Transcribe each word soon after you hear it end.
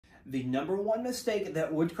The #1 mistake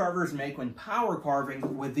that wood carvers make when power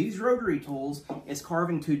carving with these rotary tools is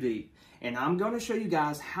carving too deep. And I'm going to show you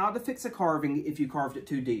guys how to fix a carving if you carved it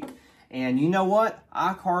too deep. And you know what?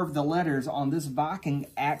 I carved the letters on this Viking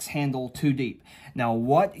axe handle too deep. Now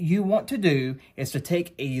what you want to do is to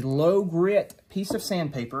take a low grit piece of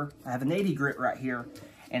sandpaper. I have an 80 grit right here.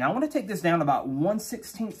 And I want to take this down about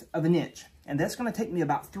 1/16 of an inch. And that's going to take me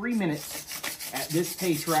about 3 minutes at this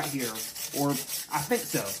pace right here. Or I think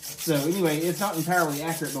so. So anyway, it's not entirely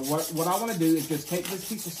accurate, but what I want to do is just take this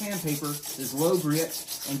piece of sandpaper, this low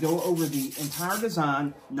grit, and go over the entire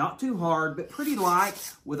design, not too hard, but pretty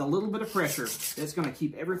light with a little bit of pressure. That's going to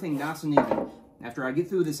keep everything nice and even. After I get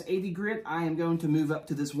through this 80 grit, I am going to move up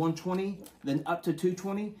to this 120, then up to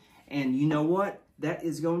 220, and you know what? That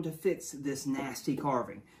is going to fix this nasty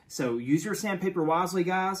carving. So use your sandpaper wisely,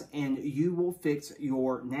 guys, and you will fix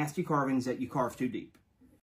your nasty carvings that you carve too deep.